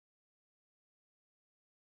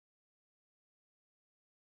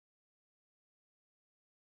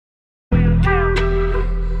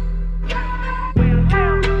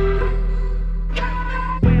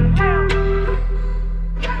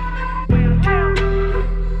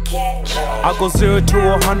I go 0 to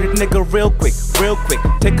 100, nigga, real quick, real quick.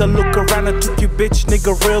 Take a look around, I took you, bitch,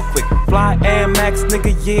 nigga, real quick. Fly Air Max,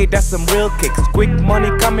 nigga, yeah, that's some real kicks. Quick money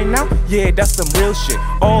coming out, yeah, that's some real shit.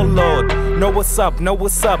 Oh Lord, know what's up,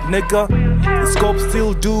 nigga. The Skop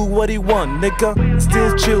still do what he want, nigga.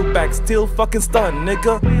 Still chill back, still fucking stun,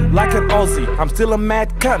 nigga. Like an Aussie, I'm still a mad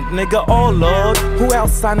cunt, nigga. Oh Lord, who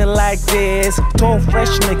else sounding like this? Tall, fresh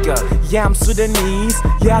nigga, yeah, I'm Sudanese.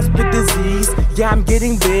 Yeah, I spit disease, yeah, I'm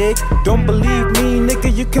getting big. Don't believe me,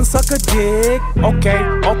 nigga, you can suck a dick.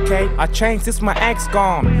 Okay, I changed since my ex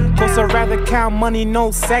gone. Cause I'd rather count money,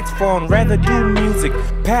 no sex phone. Rather do music,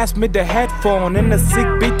 pass me the headphone and a sick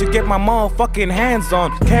beat to get my motherfucking hands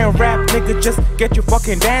on. Can't rap, nigga, just get your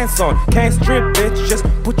fucking dance on. Can't strip, bitch, just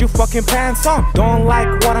put your fucking pants on. Don't like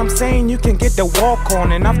what I'm saying, you can get the walk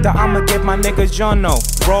on. And after I'ma get my nigga Jono,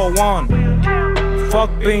 roll on. Fuck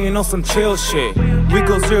being on some chill shit. We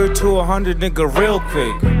go 0 to 100, nigga, real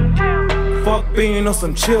quick. Fuck being on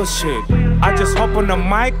some chill shit. I just hop on the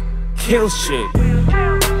mic, kill shit.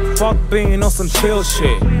 Fuck being on some chill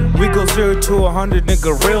shit. We go 0 to 100,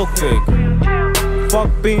 nigga, real quick. Fuck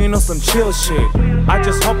being on some chill shit. I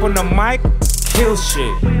just hop on the mic, kill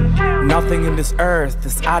shit. Nothing in this earth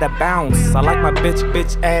is out of bounds. I like my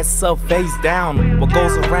bitch ass up, face down. What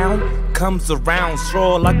goes around, comes around.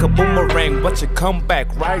 Throw like a boomerang, but you come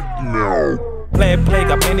back right now. Play,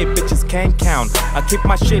 got many bitches can't count. I keep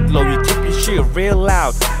my shit low, you keep your shit real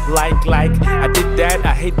loud. Like, I did that,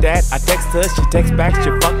 I hate that. I text her, she texts back, she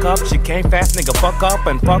fuck up. She came fast, nigga, fuck up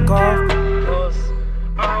and fuck off. Cause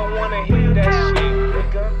I don't wanna hear that shit,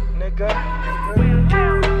 nigga.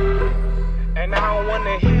 And I don't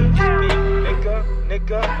wanna hear you speak,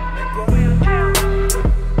 nigga.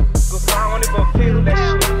 Cause I don't even feel that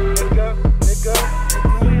shit, nigga.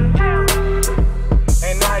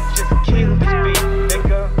 And I just kill this beat,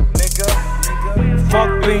 nigga.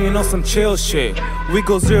 Fuck being on some chill shit. We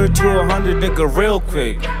go 0 to 100, nigga, real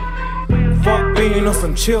quick. Fuck being on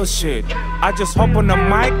some chill shit. I just hop on the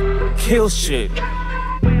mic, kill shit.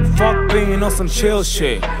 Fuck being on some chill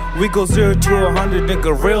shit. We go 0 to 100,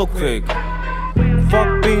 nigga, real quick.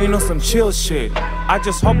 Fuck being on some chill shit. I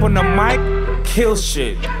just hop on the mic, kill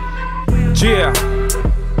shit. Yeah,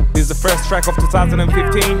 this is the first track of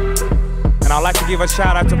 2015. And I'd like to give a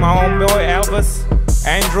shout out to my homeboy Elvis,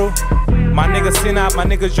 Andrew, my nigga Sinap, my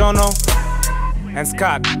nigga Jono, and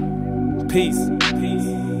Scott. Peace.